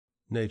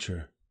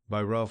Nature,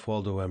 by Ralph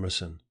Waldo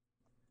Emerson.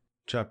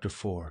 Chapter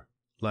 4.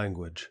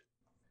 Language.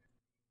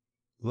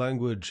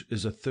 Language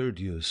is a third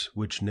use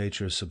which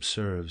nature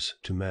subserves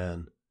to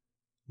man.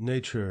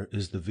 Nature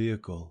is the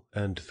vehicle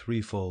and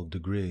threefold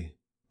degree.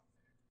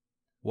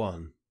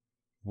 1.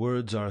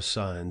 Words are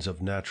signs of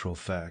natural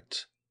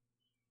facts.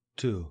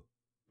 2.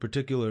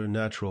 Particular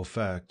natural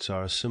facts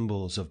are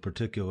symbols of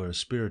particular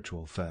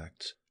spiritual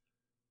facts.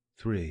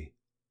 3.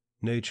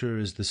 Nature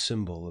is the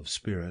symbol of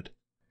spirit.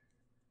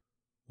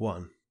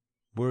 1.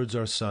 Words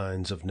are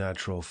signs of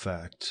natural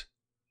facts.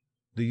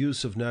 The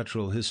use of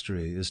natural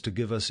history is to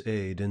give us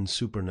aid in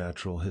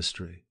supernatural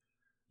history.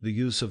 The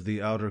use of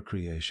the outer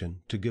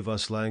creation to give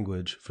us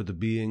language for the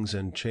beings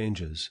and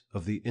changes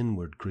of the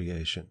inward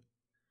creation.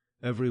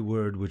 Every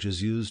word which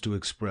is used to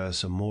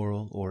express a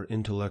moral or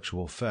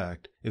intellectual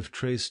fact, if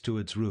traced to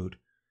its root,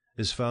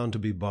 is found to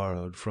be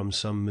borrowed from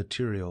some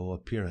material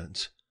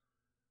appearance.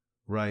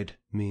 Right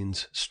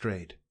means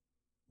straight.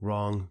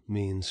 Wrong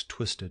means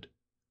twisted.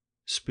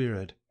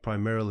 Spirit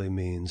primarily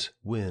means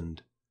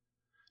wind.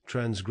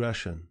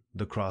 Transgression,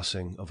 the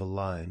crossing of a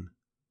line.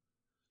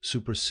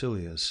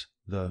 Supercilious,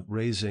 the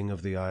raising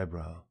of the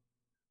eyebrow.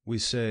 We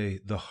say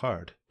the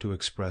heart to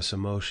express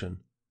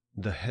emotion,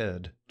 the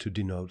head to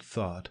denote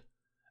thought,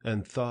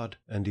 and thought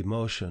and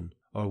emotion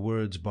are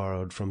words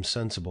borrowed from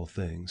sensible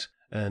things,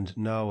 and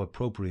now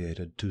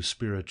appropriated to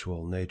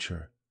spiritual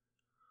nature.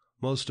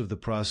 Most of the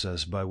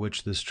process by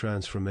which this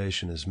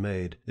transformation is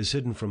made is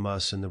hidden from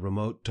us in the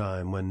remote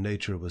time when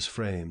nature was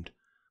framed,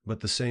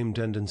 but the same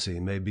tendency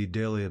may be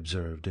daily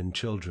observed in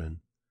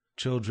children.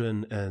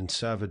 Children and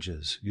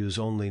savages use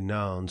only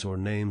nouns or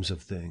names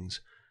of things,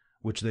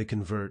 which they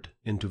convert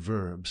into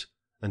verbs,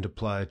 and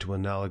apply to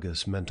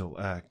analogous mental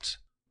acts.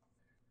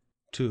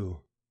 2.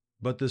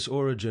 But this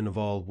origin of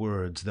all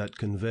words that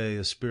convey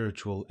a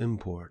spiritual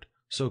import,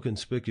 so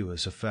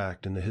conspicuous a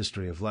fact in the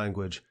history of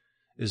language,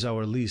 is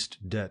our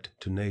least debt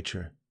to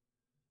nature.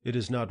 It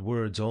is not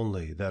words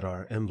only that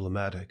are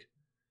emblematic.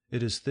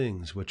 It is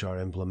things which are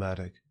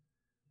emblematic.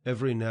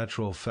 Every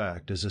natural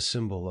fact is a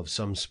symbol of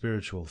some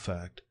spiritual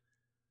fact.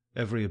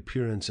 Every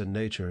appearance in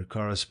nature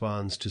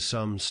corresponds to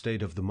some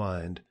state of the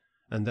mind,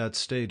 and that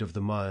state of the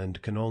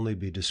mind can only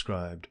be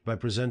described by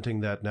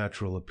presenting that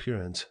natural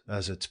appearance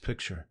as its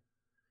picture.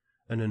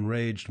 An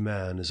enraged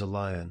man is a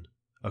lion,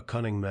 a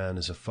cunning man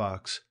is a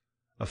fox,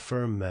 a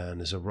firm man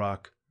is a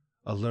rock,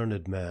 a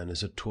learned man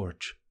is a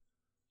torch.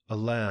 A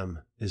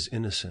lamb is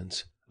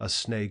innocence, a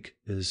snake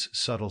is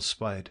subtle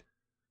spite.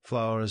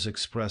 Flowers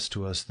express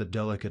to us the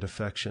delicate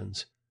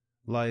affections.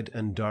 Light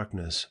and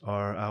darkness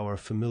are our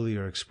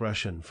familiar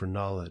expression for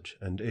knowledge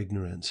and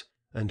ignorance,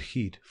 and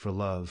heat for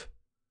love.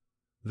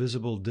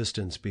 Visible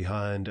distance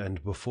behind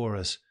and before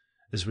us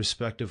is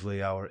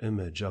respectively our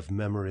image of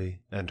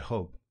memory and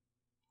hope.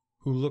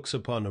 Who looks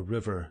upon a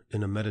river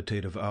in a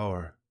meditative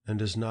hour, and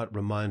is not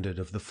reminded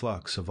of the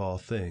flux of all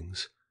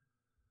things?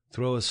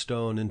 Throw a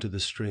stone into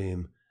the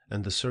stream,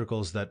 and the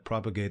circles that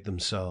propagate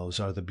themselves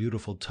are the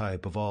beautiful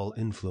type of all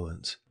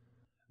influence.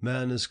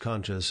 Man is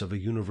conscious of a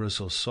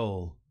universal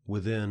soul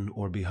within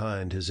or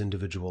behind his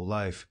individual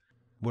life,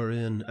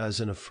 wherein,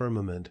 as in a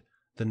firmament,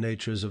 the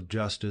natures of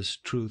justice,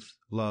 truth,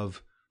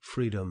 love,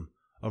 freedom,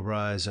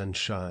 arise and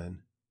shine.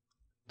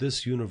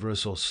 This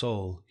universal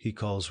soul he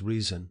calls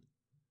reason.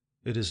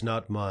 It is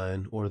not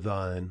mine or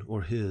thine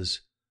or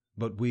his,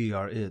 but we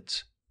are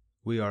its.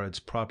 We are its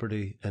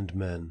property and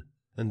men.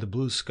 And the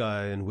blue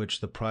sky in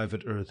which the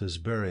private earth is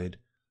buried,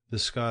 the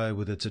sky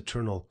with its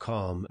eternal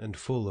calm and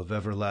full of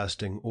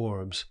everlasting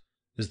orbs,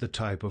 is the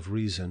type of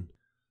reason.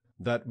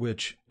 That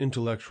which,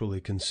 intellectually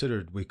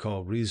considered, we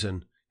call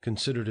reason,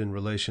 considered in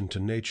relation to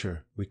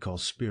nature, we call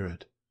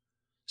spirit.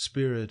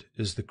 Spirit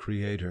is the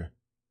creator.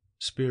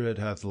 Spirit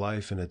hath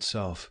life in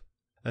itself,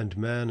 and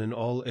man in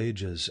all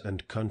ages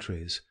and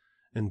countries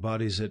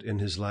embodies it in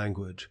his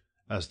language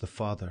as the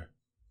Father.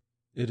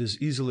 It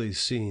is easily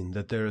seen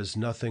that there is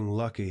nothing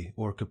lucky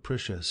or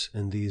capricious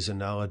in these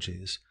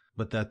analogies,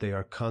 but that they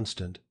are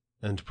constant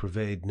and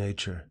pervade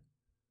nature.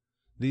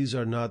 These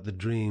are not the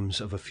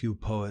dreams of a few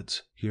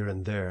poets here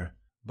and there,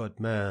 but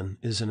man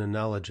is an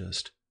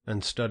analogist,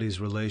 and studies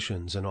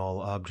relations in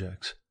all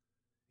objects.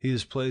 He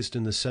is placed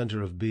in the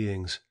center of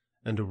beings,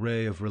 and a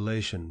ray of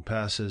relation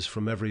passes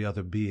from every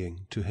other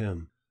being to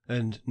him,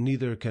 and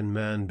neither can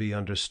man be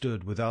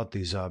understood without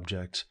these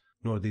objects,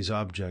 nor these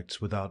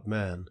objects without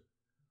man.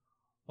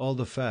 All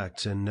the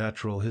facts in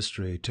natural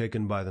history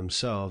taken by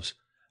themselves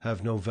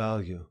have no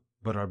value,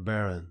 but are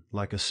barren,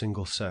 like a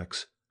single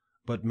sex.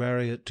 But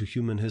marry it to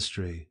human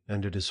history,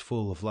 and it is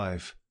full of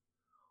life.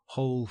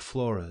 Whole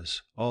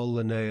floras, all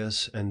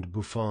Linnaeus and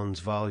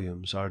Buffon's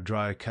volumes are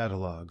dry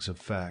catalogues of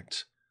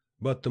facts.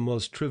 But the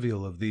most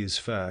trivial of these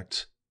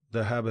facts,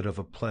 the habit of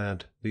a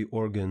plant, the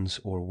organs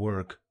or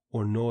work,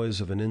 or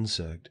noise of an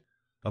insect,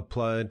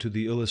 applied to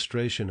the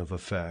illustration of a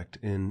fact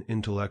in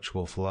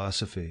intellectual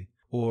philosophy,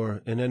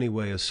 or in any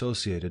way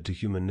associated to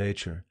human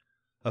nature,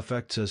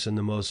 affects us in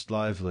the most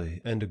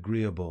lively and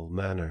agreeable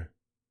manner.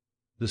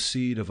 The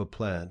seed of a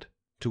plant,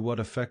 to what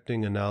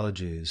affecting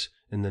analogies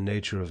in the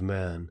nature of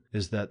man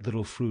is that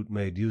little fruit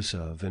made use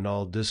of in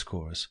all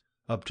discourse,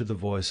 up to the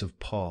voice of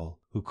Paul,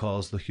 who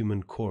calls the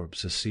human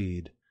corpse a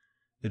seed.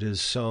 It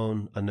is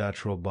sown a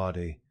natural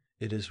body,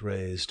 it is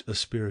raised a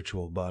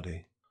spiritual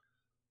body.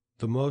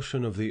 The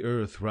motion of the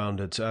earth round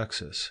its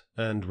axis,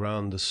 and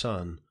round the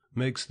sun,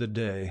 makes the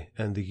day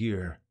and the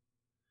year.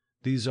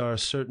 These are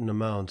certain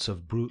amounts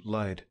of brute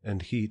light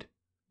and heat.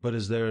 But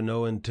is there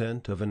no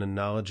intent of an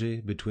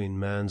analogy between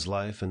man's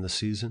life and the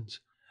seasons?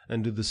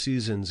 And do the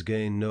seasons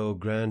gain no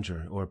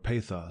grandeur or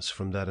pathos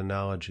from that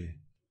analogy?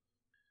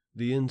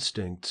 The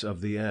instincts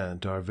of the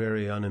ant are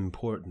very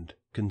unimportant,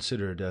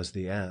 considered as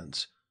the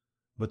ant's.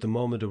 But the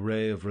moment a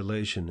ray of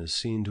relation is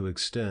seen to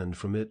extend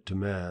from it to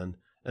man,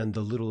 and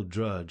the little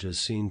drudge is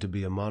seen to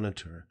be a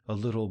monitor, a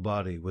little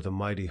body with a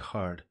mighty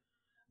heart,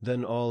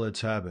 then all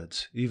its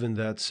habits, even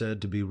that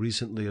said to be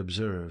recently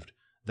observed,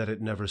 that it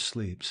never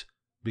sleeps,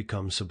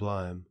 become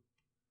sublime.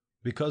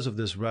 Because of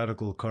this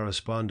radical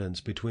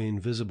correspondence between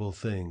visible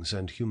things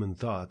and human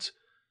thoughts,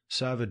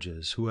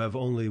 savages, who have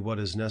only what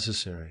is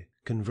necessary,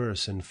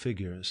 converse in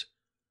figures.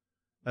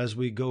 As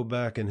we go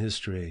back in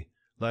history,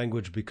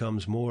 language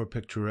becomes more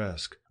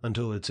picturesque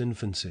until its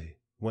infancy,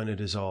 when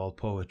it is all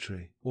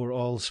poetry, or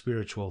all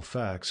spiritual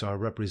facts are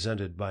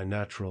represented by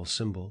natural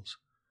symbols.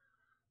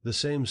 The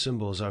same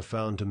symbols are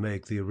found to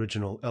make the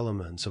original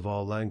elements of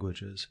all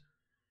languages.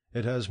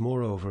 It has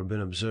moreover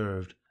been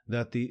observed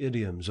that the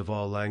idioms of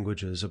all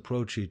languages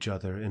approach each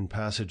other in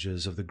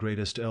passages of the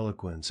greatest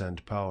eloquence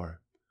and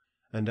power.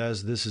 And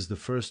as this is the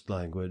first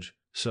language,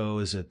 so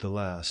is it the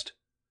last.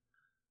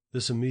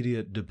 This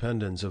immediate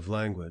dependence of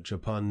language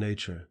upon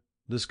nature,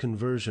 this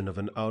conversion of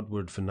an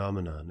outward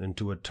phenomenon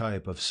into a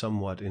type of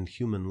somewhat in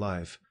human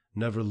life,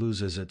 never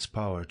loses its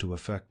power to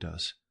affect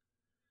us.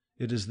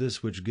 It is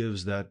this which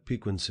gives that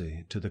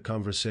piquancy to the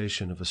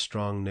conversation of a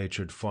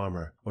strong-natured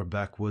farmer or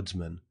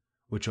backwoodsman,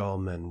 which all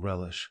men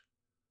relish.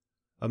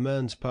 A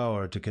man's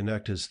power to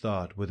connect his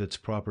thought with its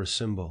proper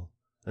symbol,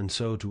 and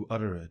so to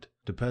utter it,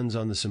 depends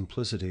on the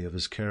simplicity of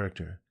his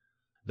character,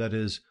 that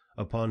is,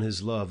 upon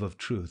his love of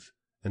truth,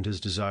 and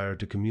his desire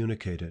to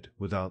communicate it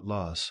without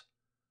loss.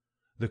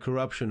 The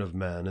corruption of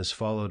man is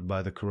followed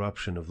by the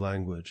corruption of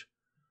language.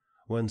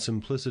 When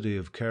simplicity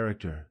of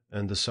character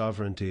and the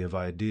sovereignty of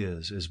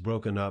ideas is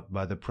broken up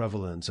by the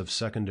prevalence of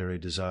secondary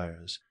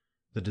desires,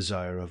 the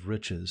desire of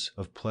riches,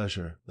 of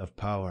pleasure, of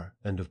power,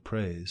 and of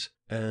praise,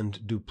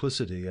 and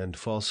duplicity and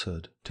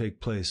falsehood take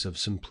place of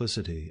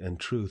simplicity and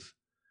truth,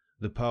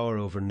 the power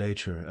over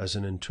nature as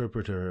an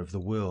interpreter of the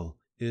will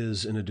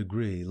is in a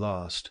degree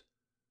lost.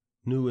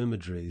 New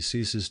imagery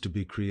ceases to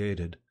be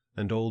created,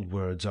 and old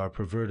words are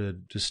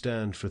perverted to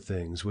stand for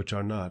things which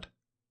are not.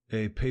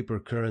 A paper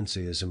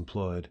currency is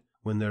employed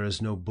when there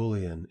is no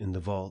bullion in the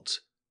vaults.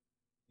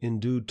 In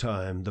due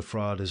time the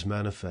fraud is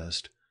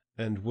manifest,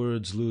 and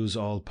words lose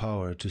all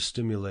power to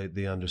stimulate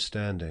the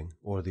understanding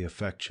or the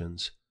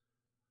affections.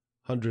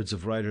 Hundreds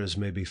of writers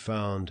may be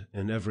found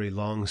in every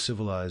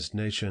long-civilized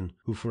nation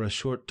who for a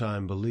short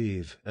time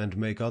believe and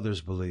make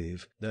others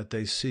believe that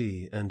they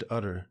see and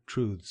utter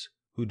truths,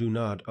 who do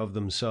not of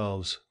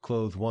themselves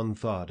clothe one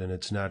thought in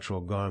its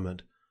natural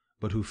garment,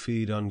 but who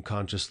feed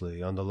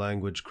unconsciously on the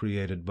language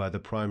created by the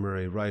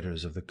primary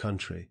writers of the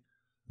country,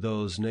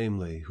 those,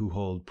 namely, who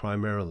hold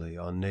primarily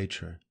on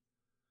nature.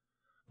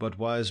 But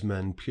wise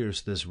men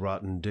pierce this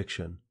rotten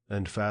diction,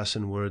 and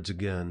fasten words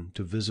again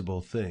to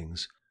visible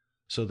things,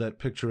 so that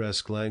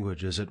picturesque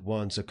language is at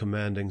once a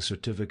commanding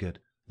certificate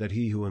that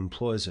he who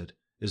employs it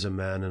is a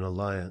man in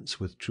alliance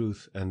with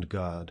truth and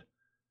God.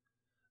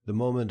 The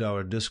moment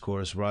our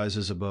discourse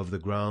rises above the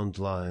ground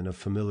line of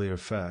familiar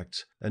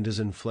facts, and is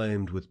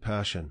inflamed with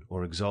passion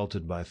or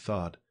exalted by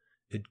thought,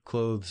 it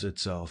clothes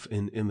itself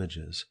in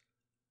images.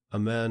 A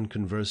man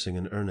conversing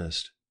in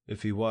earnest,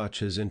 if he watch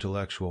his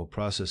intellectual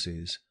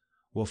processes,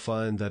 will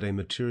find that a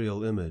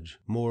material image,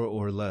 more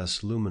or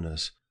less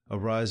luminous,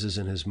 arises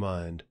in his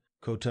mind,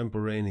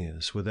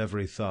 cotemporaneous with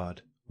every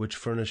thought, which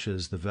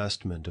furnishes the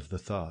vestment of the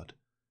thought.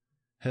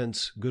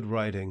 Hence, good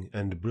writing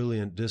and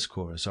brilliant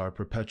discourse are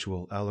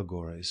perpetual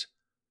allegories.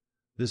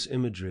 This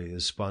imagery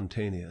is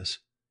spontaneous.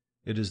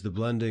 It is the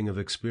blending of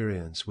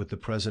experience with the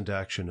present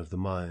action of the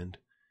mind.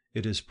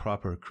 It is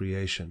proper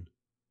creation.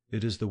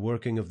 It is the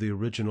working of the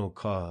original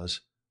cause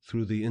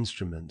through the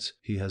instruments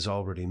he has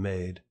already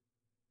made.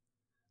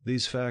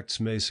 These facts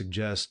may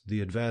suggest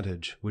the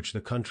advantage which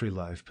the country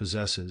life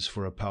possesses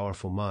for a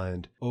powerful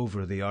mind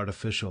over the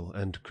artificial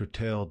and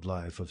curtailed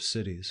life of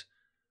cities.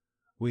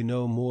 We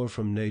know more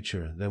from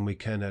nature than we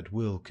can at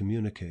will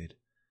communicate.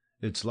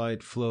 Its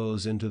light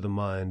flows into the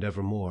mind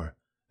evermore,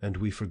 and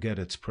we forget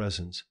its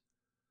presence.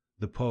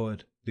 The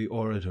poet, the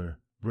orator,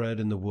 bred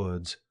in the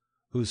woods,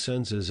 whose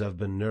senses have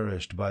been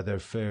nourished by their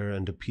fair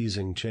and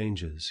appeasing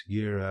changes,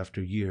 year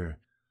after year,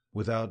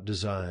 without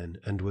design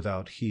and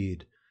without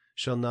heed,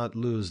 shall not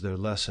lose their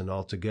lesson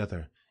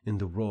altogether in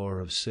the roar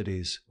of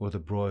cities or the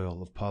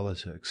broil of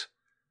politics.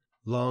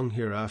 Long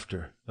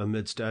hereafter,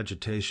 amidst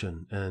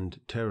agitation and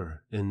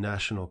terror in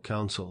national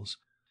councils,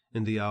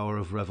 in the hour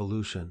of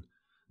revolution,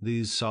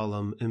 these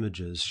solemn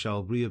images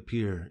shall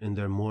reappear in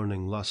their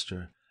morning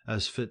luster,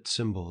 as fit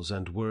symbols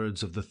and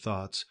words of the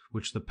thoughts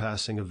which the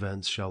passing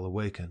events shall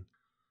awaken.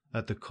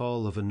 At the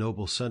call of a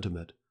noble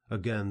sentiment,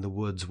 again the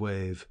woods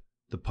wave,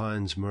 the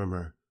pines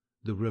murmur,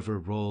 the river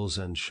rolls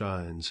and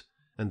shines,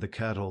 and the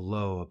cattle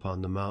low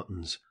upon the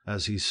mountains,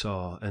 as he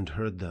saw and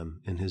heard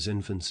them in his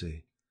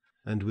infancy.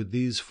 And with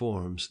these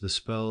forms, the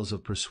spells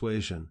of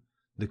persuasion,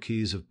 the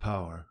keys of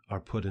power, are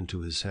put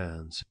into his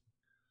hands.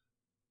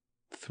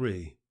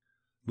 3.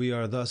 We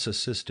are thus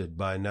assisted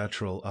by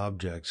natural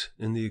objects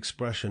in the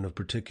expression of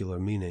particular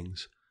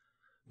meanings.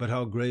 But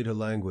how great a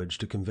language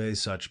to convey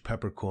such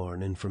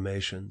peppercorn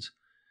informations!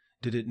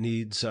 Did it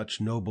need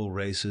such noble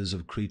races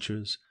of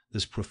creatures,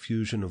 this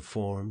profusion of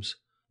forms,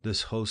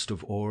 this host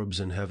of orbs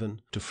in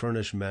heaven, to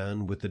furnish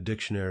man with the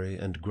dictionary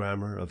and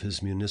grammar of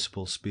his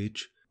municipal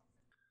speech?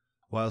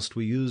 Whilst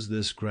we use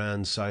this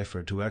grand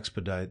cipher to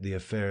expedite the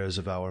affairs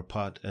of our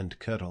pot and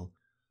kettle,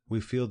 we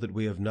feel that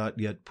we have not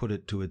yet put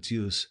it to its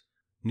use,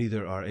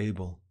 neither are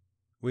able.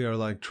 We are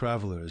like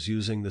travelers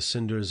using the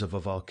cinders of a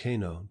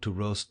volcano to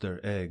roast their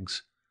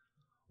eggs.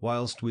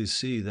 Whilst we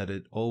see that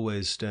it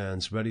always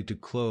stands ready to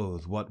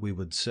clothe what we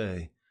would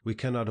say, we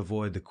cannot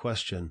avoid the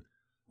question,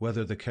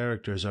 whether the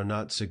characters are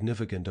not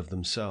significant of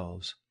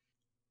themselves.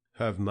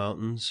 Have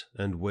mountains,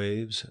 and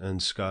waves,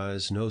 and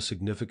skies no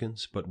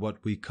significance but what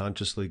we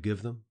consciously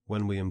give them,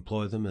 when we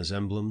employ them as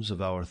emblems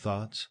of our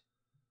thoughts?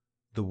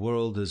 The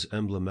world is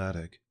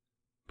emblematic.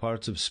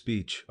 Parts of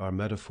speech are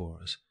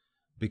metaphors,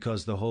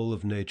 because the whole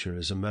of nature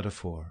is a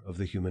metaphor of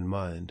the human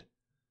mind.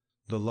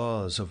 The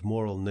laws of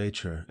moral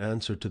nature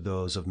answer to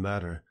those of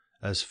matter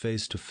as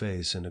face to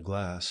face in a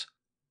glass.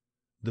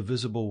 The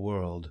visible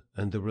world,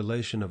 and the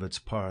relation of its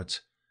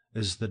parts,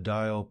 is the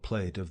dial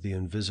plate of the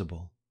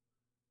invisible.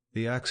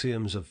 The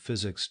axioms of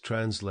physics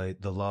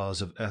translate the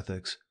laws of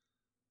ethics.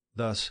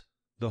 Thus,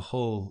 the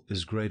whole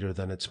is greater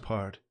than its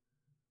part.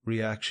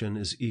 Reaction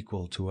is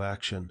equal to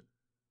action.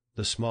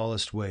 The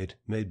smallest weight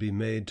may be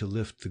made to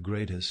lift the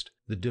greatest,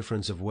 the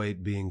difference of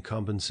weight being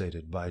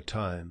compensated by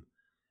time,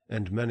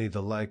 and many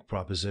the like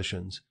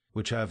propositions,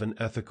 which have an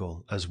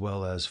ethical as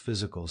well as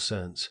physical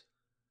sense.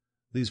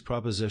 These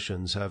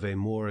propositions have a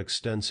more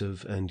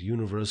extensive and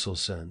universal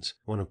sense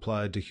when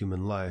applied to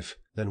human life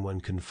than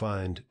when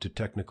confined to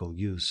technical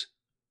use.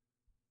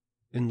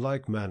 In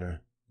like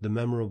manner, the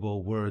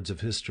memorable words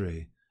of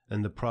history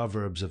and the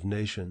proverbs of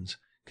nations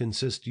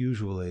consist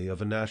usually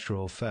of a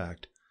natural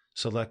fact,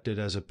 selected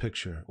as a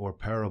picture or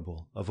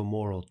parable of a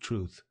moral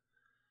truth.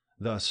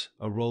 Thus,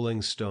 a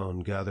rolling stone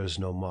gathers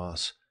no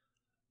moss.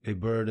 A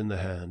bird in the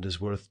hand is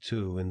worth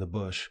two in the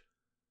bush.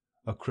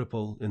 A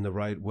cripple in the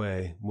right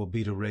way will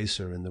beat a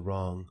racer in the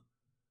wrong.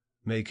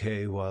 Make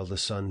hay while the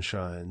sun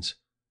shines.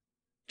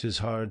 'Tis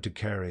hard to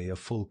carry a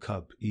full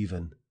cup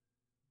even.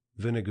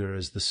 Vinegar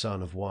is the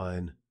son of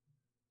wine.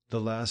 The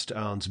last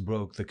ounce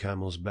broke the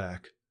camel's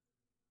back.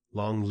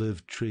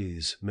 Long-lived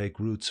trees make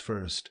roots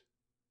first,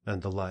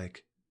 and the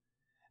like.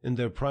 In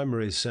their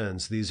primary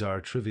sense, these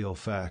are trivial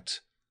facts,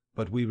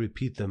 but we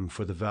repeat them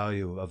for the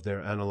value of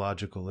their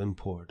analogical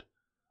import.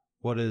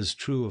 What is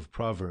true of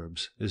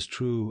proverbs is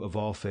true of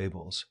all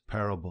fables,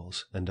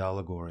 parables, and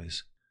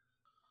allegories.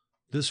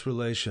 This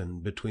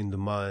relation between the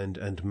mind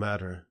and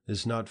matter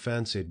is not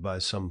fancied by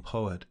some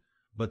poet,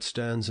 but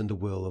stands in the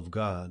will of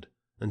God,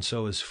 and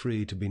so is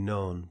free to be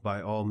known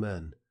by all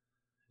men.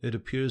 It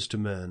appears to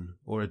men,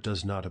 or it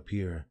does not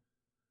appear.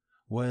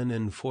 When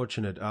in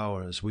fortunate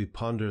hours we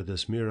ponder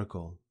this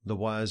miracle, the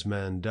wise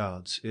man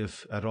doubts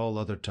if, at all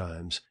other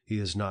times, he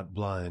is not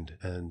blind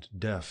and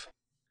deaf.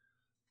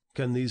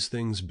 Can these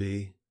things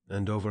be,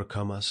 and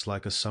overcome us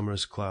like a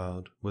summer's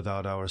cloud,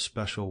 without our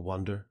special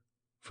wonder?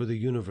 For the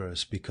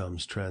universe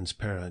becomes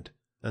transparent,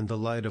 and the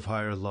light of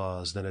higher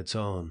laws than its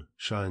own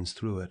shines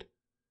through it.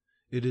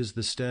 It is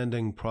the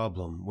standing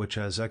problem which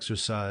has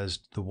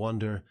exercised the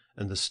wonder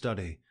and the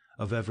study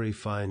of every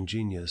fine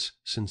genius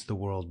since the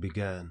world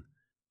began,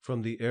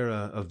 from the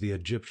era of the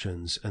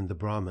Egyptians and the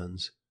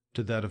Brahmins,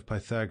 to that of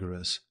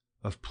Pythagoras,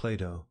 of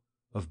Plato,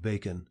 of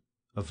Bacon,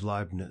 of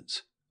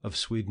Leibniz, of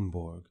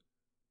Swedenborg.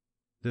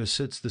 There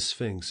sits the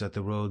Sphinx at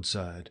the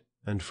roadside,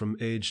 and from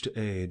age to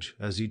age,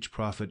 as each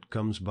prophet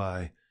comes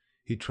by,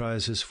 he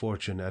tries his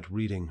fortune at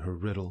reading her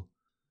riddle.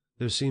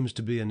 There seems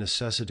to be a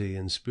necessity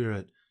in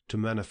spirit to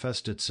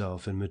manifest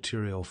itself in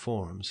material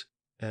forms,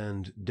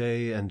 and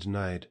day and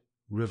night,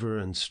 river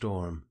and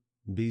storm,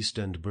 beast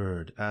and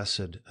bird,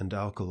 acid and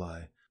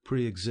alkali,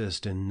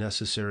 pre-exist in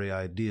necessary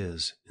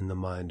ideas in the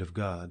mind of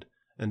God,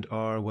 and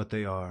are what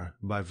they are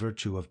by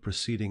virtue of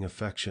preceding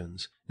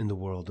affections in the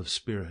world of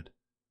spirit.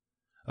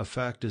 A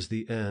fact is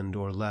the end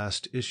or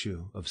last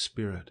issue of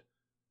spirit.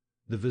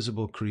 The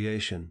visible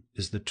creation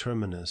is the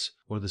terminus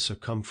or the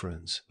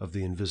circumference of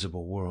the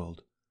invisible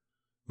world.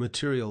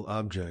 Material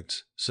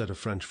objects, said a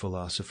French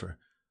philosopher,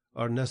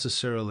 are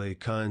necessarily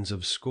kinds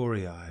of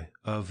scoriae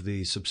of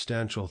the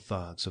substantial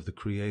thoughts of the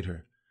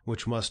Creator,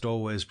 which must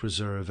always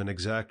preserve an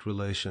exact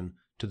relation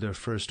to their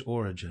first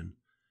origin.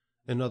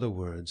 In other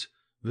words,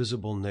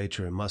 visible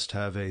nature must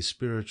have a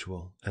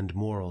spiritual and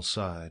moral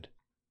side.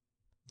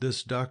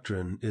 This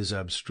doctrine is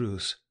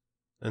abstruse,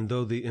 and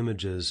though the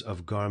images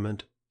of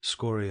garment,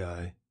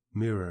 scoriae,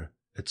 mirror,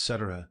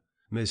 etc.,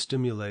 may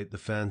stimulate the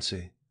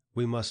fancy,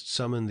 we must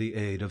summon the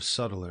aid of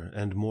subtler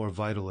and more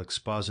vital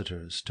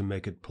expositors to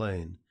make it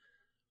plain.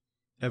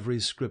 Every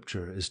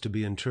scripture is to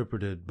be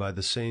interpreted by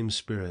the same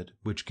spirit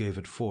which gave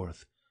it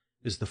forth,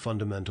 is the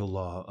fundamental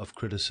law of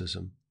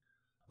criticism.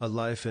 A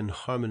life in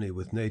harmony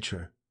with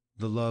nature,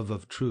 the love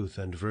of truth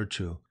and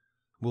virtue,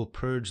 will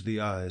purge the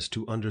eyes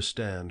to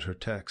understand her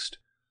text.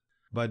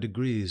 By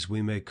degrees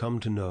we may come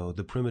to know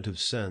the primitive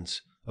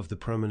sense of the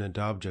permanent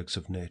objects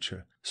of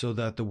nature, so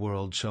that the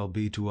world shall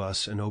be to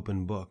us an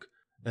open book,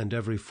 and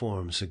every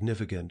form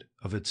significant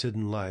of its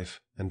hidden life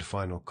and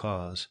final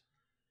cause.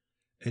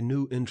 A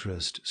new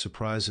interest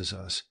surprises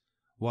us,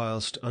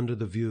 whilst under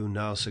the view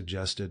now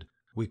suggested,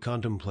 we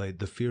contemplate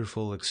the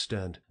fearful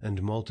extent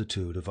and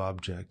multitude of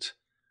objects.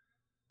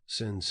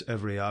 Since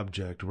every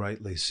object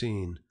rightly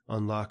seen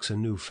unlocks a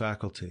new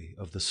faculty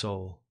of the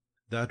soul.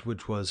 That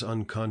which was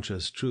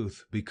unconscious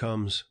truth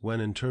becomes, when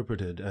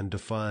interpreted and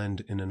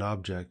defined in an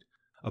object,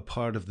 a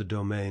part of the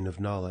domain of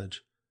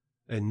knowledge,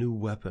 a new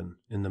weapon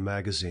in the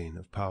magazine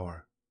of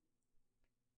power.